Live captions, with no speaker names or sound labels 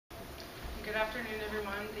Good afternoon,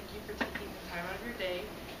 everyone. Thank you for taking the time out of your day.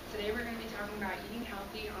 Today we're going to be talking about eating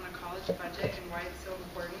healthy on a college budget and why it's so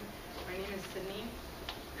important. My name is Sydney.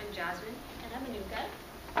 I'm Jasmine. And I'm Anuka.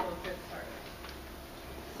 So let's get started.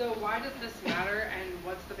 So why does this matter and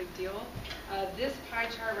what's the big deal? This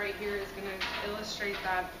pie chart right here is going to illustrate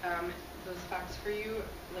that those facts for you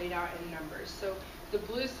laid out in numbers. So the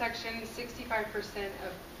blue section, 65%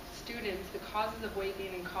 of students, the causes of weight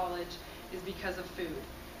gain in college is because of food.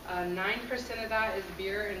 9% of that is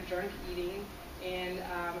beer and drunk eating, and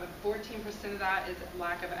 14% of that is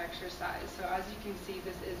lack of exercise. So as you can see,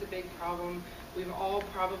 this is a big problem. We've all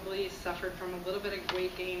probably suffered from a little bit of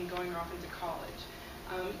weight gain going off into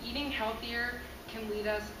college. Eating healthier can lead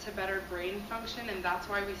us to better brain function, and that's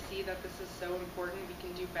why we see that this is so important. We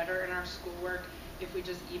can do better in our schoolwork if we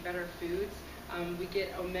just eat better foods. We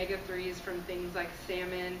get omega-3s from things like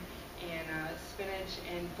salmon and spinach,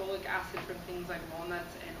 and folic acid from things like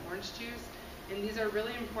walnuts and orange juice. And these are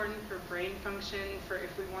really important for brain function, for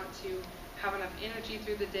if we want to have enough energy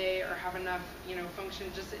through the day or have enough, function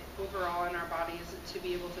just overall in our bodies to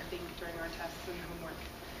be able to think during our tests and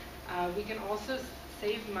homework. We can also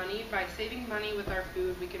save money. By saving money with our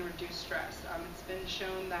food, we can reduce stress. It's been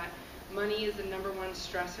shown that money is the #1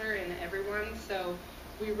 stressor in everyone, so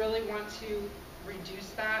we really want to reduce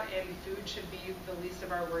that, and food should be the least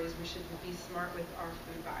of our worries. We should be smart with our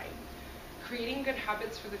food buying. Creating good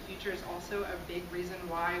habits for the future is also a big reason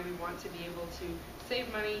why we want to be able to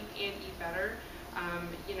save money and eat better.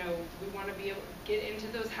 We want to be able to get into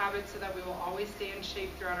those habits so that we will always stay in shape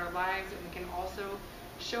throughout our lives, and we can also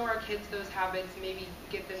show our kids those habits, maybe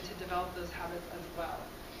get them to develop those habits as well.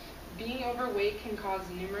 Being overweight can cause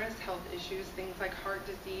numerous health issues, things like heart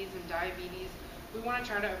disease and diabetes. We want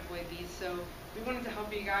to try to avoid these, so we wanted to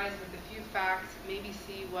help you guys with a few facts, maybe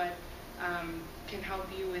see what can help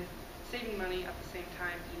you with saving money at the same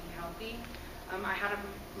time eating healthy.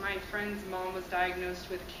 My friend's mom was diagnosed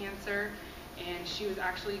with cancer, and she was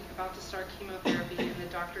actually about to start chemotherapy, and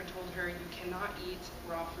the doctor told her you cannot eat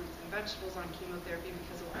raw fruits and vegetables on chemotherapy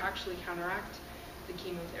because it will actually counteract the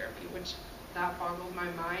chemotherapy, which that boggled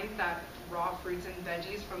my mind, that raw fruits and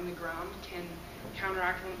veggies from the ground can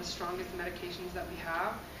counteract one of the strongest medications that we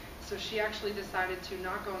have. So she actually decided to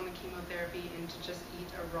not go on the chemotherapy and to just eat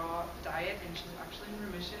a raw diet, and she's actually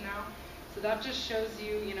in remission now. So that just shows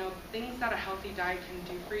you, things that a healthy diet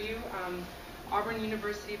can do for you. Auburn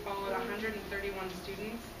University followed 131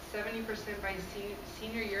 students. 70% by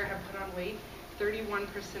senior year have put on weight.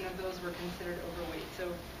 31% of those were considered overweight.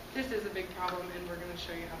 So this is a big problem, and we're going to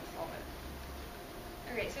show you how to solve it.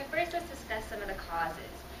 Okay, so first let's discuss some of the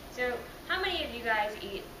causes. So how many of you guys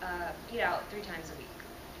eat out 3 times a week?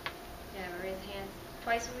 Yeah, raise hands.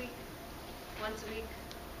 Twice a week? Once a week?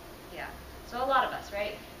 Yeah. So a lot of us,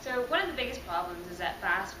 right? So one of the biggest problems is that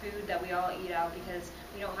fast food that we all eat out because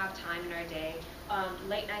we don't have time in our day.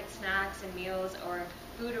 Late night snacks and meals, or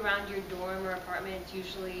food around your dorm or apartment,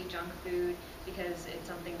 usually junk food because it's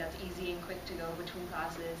something that's easy and quick to go between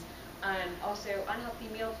classes. Also unhealthy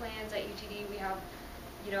meal plans at UTD. We have,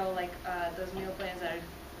 those meal plans that are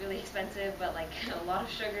really expensive, but like a lot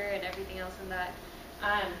of sugar and everything else in that.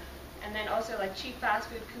 And then also like cheap fast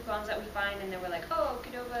food coupons that we find, and then we're like, oh,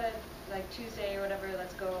 Qdoba, like Tuesday or whatever,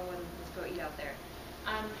 let's go eat out there.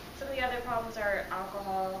 Some of the other problems are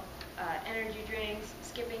alcohol, energy drinks,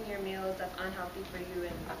 skipping your meals, that's unhealthy for you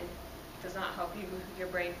and it does not help you your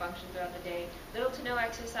brain function throughout the day. Little to no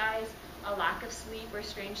exercise, a lack of sleep or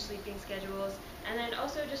strange sleeping schedules, and then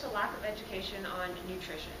also just a lack of education on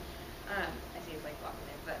nutrition. I see it's like walking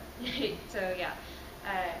there, but so yeah.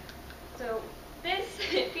 So this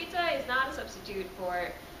pizza is not a substitute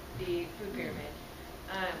for the food pyramid.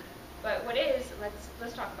 But what is,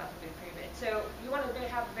 let's talk about the food pyramid. So you want to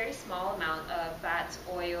have a very small amount of fats,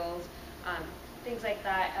 oils, things like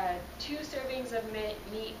that. 2 servings of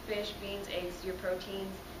meat, fish, beans, eggs, your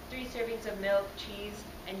proteins. 3 servings of milk, cheese,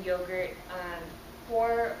 and yogurt. 4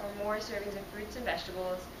 or more servings of fruits and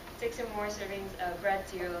vegetables. 6 or more servings of bread,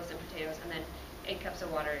 cereals, and potatoes, and then 8 cups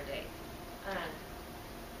of water a day.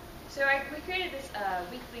 So we created this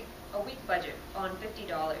week budget on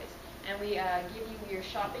 $50, and we give you your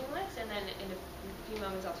shopping list, and then in a few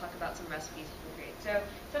moments I'll talk about some recipes you can create. So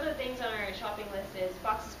some of the things on our shopping list is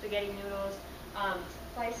box of spaghetti noodles,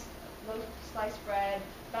 sliced bread,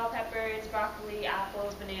 bell peppers, broccoli,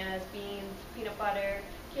 apples, bananas, beans, peanut butter,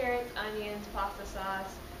 carrots, onions, pasta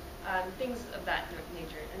sauce, things of that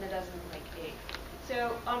nature, and a dozen like eggs.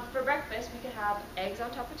 So for breakfast we could have eggs on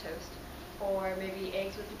top of toast, or maybe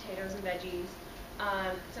eggs with potatoes and veggies,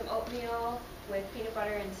 some oatmeal with peanut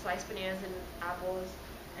butter and sliced bananas and apples,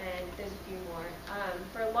 and there's a few more.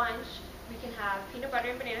 For lunch, we can have peanut butter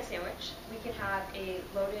and banana sandwich. We can have a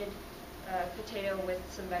loaded potato with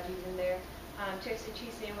some veggies in there. Toasted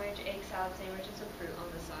cheese sandwich, egg salad sandwich, and some fruit on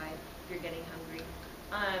the side if you're getting hungry.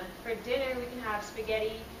 For dinner, we can have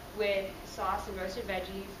spaghetti with sauce and roasted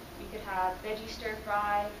veggies. We could have veggie stir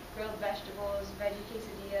fry, grilled vegetables, veggie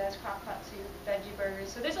quesadillas, crock pot soup, veggie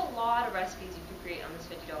burgers. So there's a lot of recipes you can create on this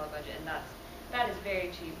 $50 budget, and that is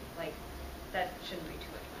very cheap. Like, that shouldn't be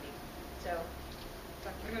too much money. So,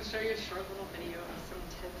 I'm going to show you a short little video of some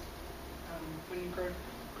tips when you go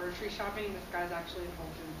grocery shopping. This guy's actually in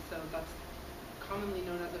Whole Foods, so that's commonly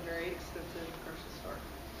known as a very expensive grocery store.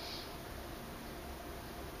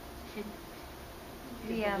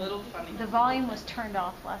 The volume was turned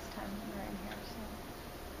off last time we were in here, so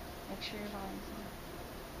make sure your volume's on.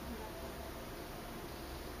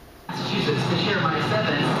 Massachusetts to share my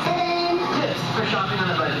 7 tips for shopping on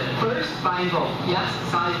a budget. First, buy in bulk. Yes,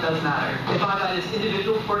 size does matter. If I buy this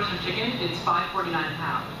individual portion of chicken, it's $5.49 a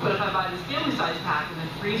pound. But if I buy this family size pack and then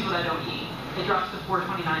freeze what I don't eat, it drops to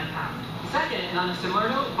 $4.29 a pound. Second, and on a similar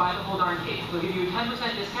note, buy the whole darn case. They'll give you a 10%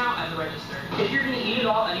 discount at the register. If you're going to eat it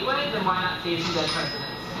all anyway, then why not save some dead presidents?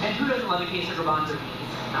 And who doesn't love a case of garbanzo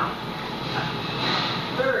beans? No?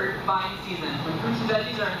 Third, buy in season. When fruits and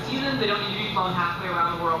veggies are in season, they don't need to be flown halfway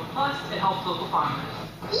around the world. Plus, it helps local farmers.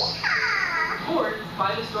 Fourth,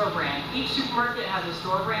 buy the store brand. Each supermarket has a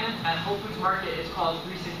store brand. At Whole Foods Market, it's called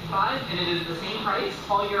 365, and it is the same price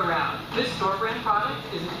all year round. This store brand product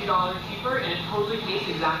is a few dollars cheaper, and it totally tastes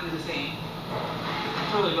exactly the same.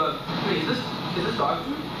 It's really good. Wait, is this dog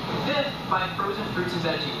food? Fifth, buy frozen fruits and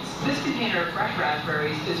veggies. This container of fresh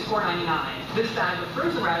raspberries is $4.99. This bag of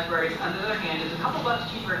frozen raspberries, on the other hand, is a couple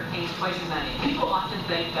bucks cheaper and contains twice as many. People often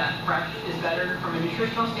think that fresh is better from a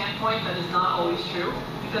nutritional standpoint. That is not always true,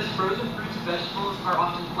 because frozen fruits and vegetables are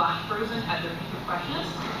often flash frozen at their peak of freshness.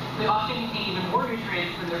 They often contain even more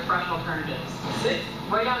nutrients than their fresh alternatives. Sixth,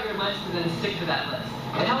 write out your list and then stick to that list.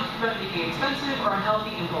 It helps prevent making expensive or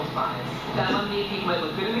unhealthy impulse buys. That lemonade cake might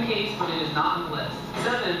look good in the case, but it is not on the list.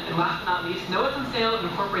 Seventh, and last but not least, know what's on sale and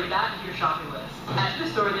incorporate that into your shopping list. At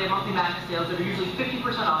this store, they have monthly madness sales that are usually 50%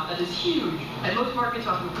 off. That is huge. And most markets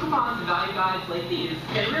offer coupons and value guides like these.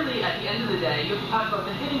 And really, at the end of the day, you have to talk about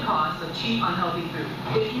the hidden costs of cheap, unhealthy food.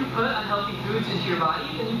 If you put unhealthy foods into your body,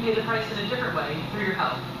 then you pay the price in a different way through your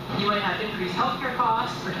health. You might have increased healthcare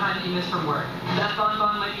costs or time that you miss from work. That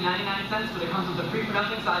bonbon might be 99 cents, but it comes with a free for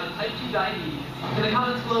nothing side of type 2 diabetes. In the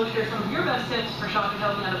comments below, share some of your best tips for shopping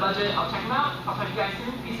healthy on a budget. I'll check them out. I'll talk to you guys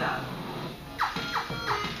soon. Peace out.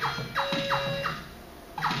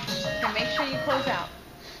 And make sure you close out.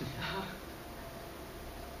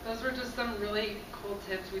 Those were just some really cool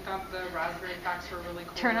tips. We thought the raspberry facts were really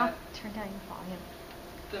cool. Turn down your volume.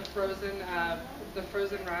 The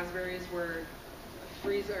frozen raspberries were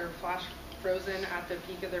freeze or flash frozen at the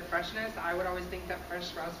peak of their freshness. I would always think that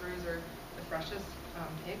fresh raspberries are the freshest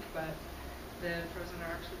pick, but the frozen are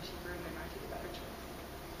actually cheaper and they might be a better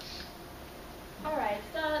choice. Alright,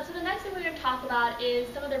 so the next thing we're going to talk about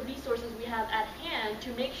is some of the resources we have at hand to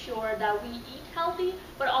make sure that we eat healthy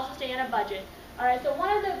but also stay on a budget. Alright, so one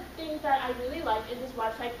of the things that I really like is this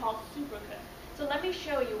website called Supercook. So let me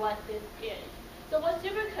show you what this is. So what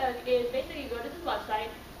Supercook is, basically you go to this website,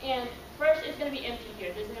 and first it's going to be empty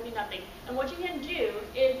here, there's going to be nothing. And what you can do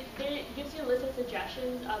is it gives you a list of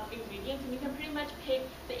suggestions of ingredients, and you can pretty much pick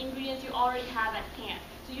the ingredients you already have at hand.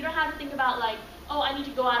 So you don't have to think about like, oh, I need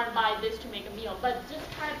to go out and buy this to make a meal, but just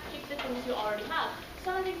kind of pick the things you already have.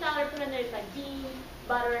 Some of the things that are put in there is like beans,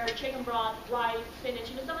 butter, chicken broth, rice,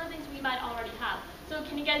 spinach, some of the things we might already have. So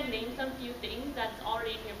can you guys name some few things that's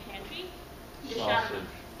already in your pantry? Sausage.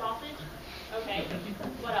 Sausage? Okay.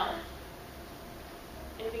 What else?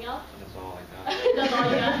 Anything else? That's all I got. That's all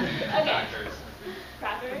you got? Okay. Crackers.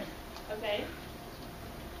 Crackers? Okay.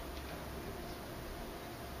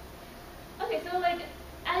 Okay, so like,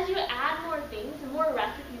 as you add more things, more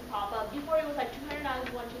recipes pop up. Before it was like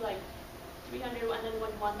 $200 went to like 300 and then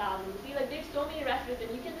went 1,000. See, like there's so many recipes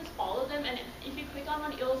and you can just follow them, and if you click on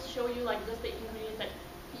one, it'll show you like just the ingredients that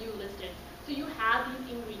you listed. So you have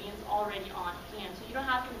these ingredients already on hand, so you don't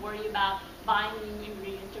have to worry about buying new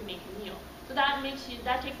ingredients to make a meal. So that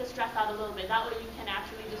takes the stress out a little bit. That way you can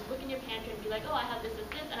actually just look in your pantry and be like, oh, I have this,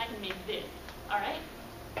 and I can make this. Alright?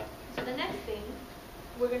 So the next thing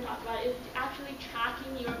we're going to talk about is actually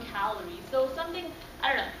tracking your calories. So something, I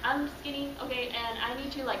don't know, I'm skinny, okay, and I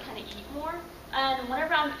need to like kind of eat more. And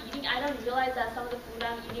whenever I'm eating, I don't realize that some of the food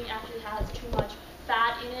I'm eating actually has too much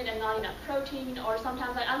fat in it and not enough protein, or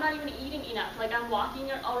sometimes like, I'm not even eating enough. Like I'm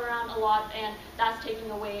walking all around a lot and that's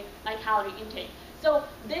taking away my calorie intake. So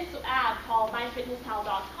this app called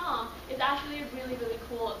myfitnesspal.com is actually a really, really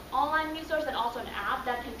cool online resource and also an app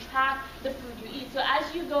that can track the food you eat. So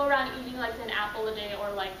as you go around eating like an apple a day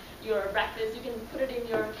or like your breakfast, you can put it in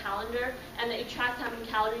your calendar and it tracks how many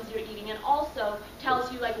calories you're eating and also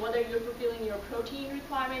tells you like whether you're fulfilling your protein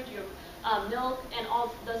requirement, your milk, and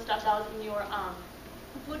all the stuff that was in your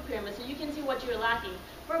food pyramid, so you can see what you're lacking.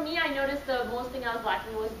 For me, I noticed the most thing I was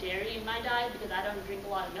lacking was dairy in my diet because I don't drink a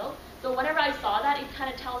lot of milk. So whenever I saw that, it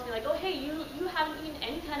kind of tells me like, oh hey, you haven't eaten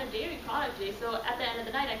any kind of dairy product today, so at the end of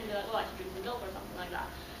the night I can be like, oh, I should drink some milk or something like that.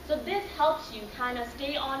 So this helps you kind of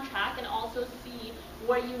stay on track and also see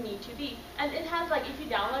where you need to be. And it has like, if you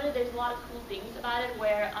download it, there's a lot of cool things about it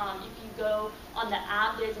where if you go on the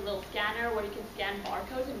app, there's a little scanner where you can scan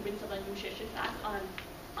barcodes and bring some nutrition facts on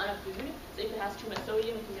a food. So if it has too much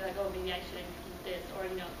sodium, you can be like, oh, maybe I shouldn't eat this, or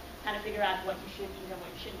kind of figure out what you should eat and what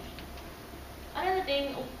you shouldn't eat. Another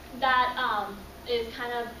thing that is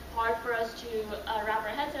kind of hard for us to wrap our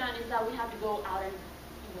heads around is that we have to go out and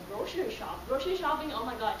grocery shop. Grocery shopping, oh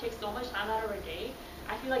my god, it takes so much time out of our day.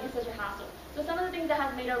 I feel like it's such a hassle. So some of the things that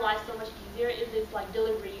have made our lives so much easier is this like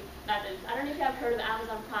delivery methods. I don't know if you have heard of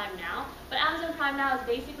Amazon Prime Now, but Amazon Prime Now is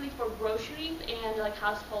basically for groceries and like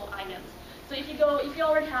household items. So if you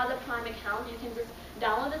already have the Prime account, you can just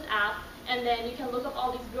download this app, and then you can look up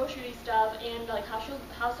all these grocery stuff and like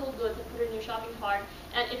household goods and put it in your shopping cart,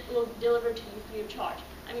 and it will deliver to you free of charge.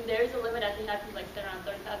 I mean, there is a limit. I think I have to like spend around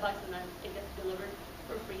 $35, and then it gets delivered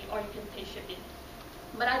for free, or you can pay shipping.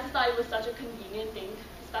 But I just thought it was such a convenient thing,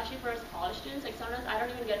 especially for us college students. Like sometimes I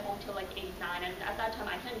don't even get home till like 8, 9, and at that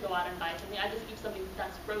time I can't go out and buy something. I just eat something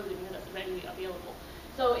that's frozen and that's readily available.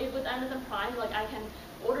 So if with Amazon Prime, like I can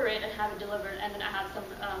order it and have it delivered, and then I have some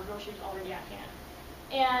groceries already at hand.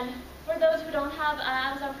 And for those who don't have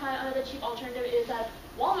Amazon Prime, another cheap alternative is that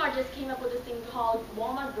Walmart just came up with this thing called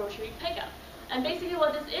Walmart Grocery Pickup. And basically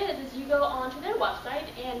what this is you go onto their website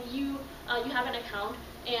and you have an account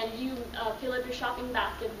and you fill up your shopping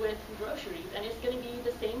basket with groceries, and it's going to be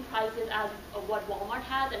the same prices as what Walmart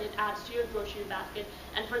has, and it adds to your grocery basket.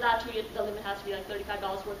 And for that too, the limit has to be like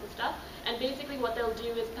 $35 worth of stuff. And basically what they'll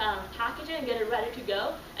do is package it and get it ready to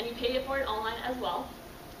go, and you pay for it online as well.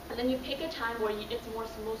 And then you pick a time where it's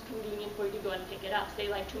most convenient for you to go and pick it up. Say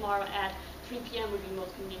like tomorrow at 3 p.m. would be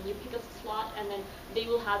most convenient. You pick a slot, and then they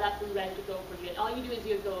will have that food ready to go for you. And all you do is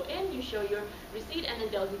you go in, you show your receipt, and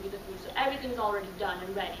then they'll give you the food. So everything's already done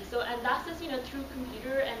and ready. So and that's just through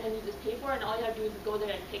computer, and then you just pay for it, and all you have to do is go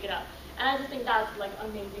there and pick it up. And I just think that's like an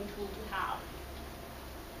amazing tool to have.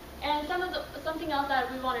 And something else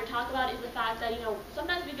that we want to talk about is the fact that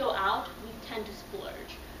sometimes we go out, we tend to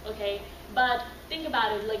splurge. Okay, but think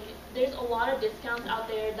about it. Like there's a lot of discounts out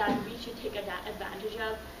there that we should take advantage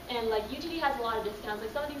of. And like UTD has a lot of discounts.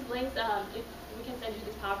 Like some of these links, if we can send you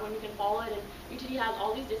this PowerPoint, you can follow it. And UTD has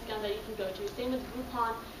all these discounts that you can go to. Same with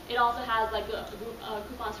Groupon. It also has like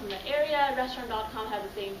coupons from the area. Restaurant.com has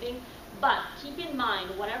the same thing. But keep in mind,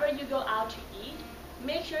 whenever you go out to eat,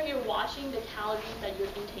 make sure you're watching the calories that you're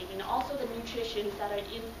intaking, and also the nutrition that are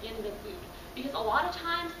in the food. Because a lot of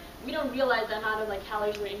times we don't realize the amount of like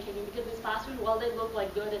calories we're intaking, because this fast food, while they look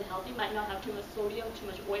like good and healthy, might not have too much sodium, too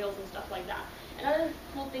much oils and stuff like that. Another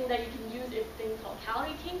cool thing that you can use is a thing called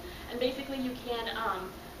Calorie King, and basically you can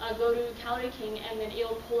go to Calorie King, and then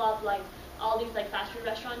it'll pull up like all these like fast food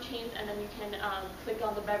restaurant chains, and then you can click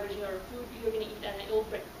on the beverage or food you're gonna eat, and it will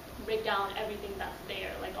break down everything that's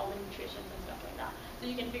there, like all the nutrition and stuff like that. So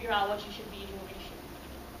you can figure out what you should be eating and what you shouldn't be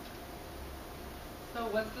eating. So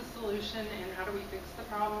what's the solution, and how do we fix the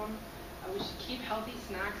problem? We should keep healthy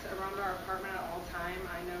snacks around our apartment at all time.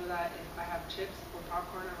 I know that if I have chips or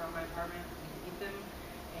popcorn around my apartment, I can eat them,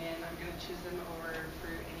 and I'm going to choose them over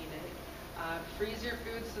fruit any day. Freeze your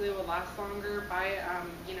foods so they will last longer. Buy,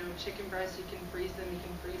 chicken breasts. You can freeze them. You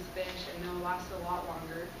can freeze fish, and they'll last a lot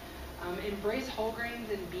longer. Embrace whole grains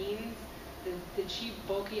and beans. The cheap,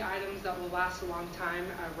 bulky items that will last a long time.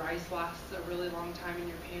 Rice lasts a really long time in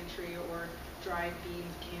your pantry, or dried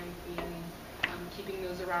beans, canned beans. Keeping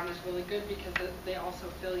those around is really good because they also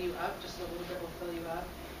fill you up. Just a little bit will fill you up.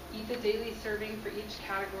 Eat the daily serving for each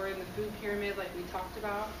category in the food pyramid like we talked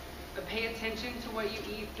about. But pay attention to what you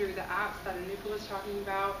eat through the apps that Anuka was talking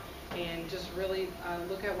about, and just really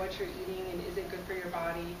look at what you're eating and is it good for your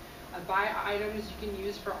body. Buy items you can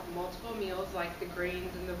use for multiple meals, like the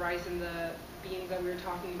grains and the rice and the beans that we were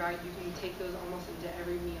talking about. You can take those almost into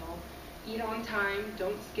every meal. Eat on time.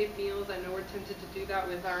 Don't skip meals. I know we're tempted to do that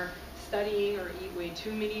with our studying, or eat way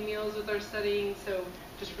too many meals with our studying. So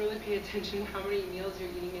just really pay attention to how many meals you're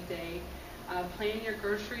eating a day. Plan your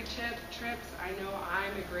grocery trips. I know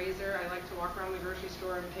I'm a grazer. I like to walk around the grocery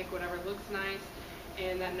store and pick whatever looks nice.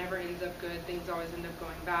 and that never ends up good. Things always end up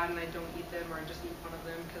going bad, and I don't eat them or I just eat one of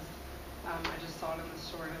them because I just saw it in the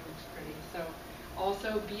store and it looks pretty. So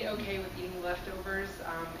also be okay with eating leftovers.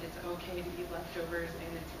 It's okay to eat leftovers,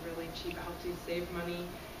 and it's really cheap. It helps you save money,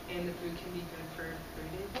 and the food can be good for 3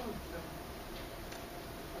 days long. So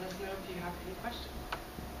let us know if you have any questions.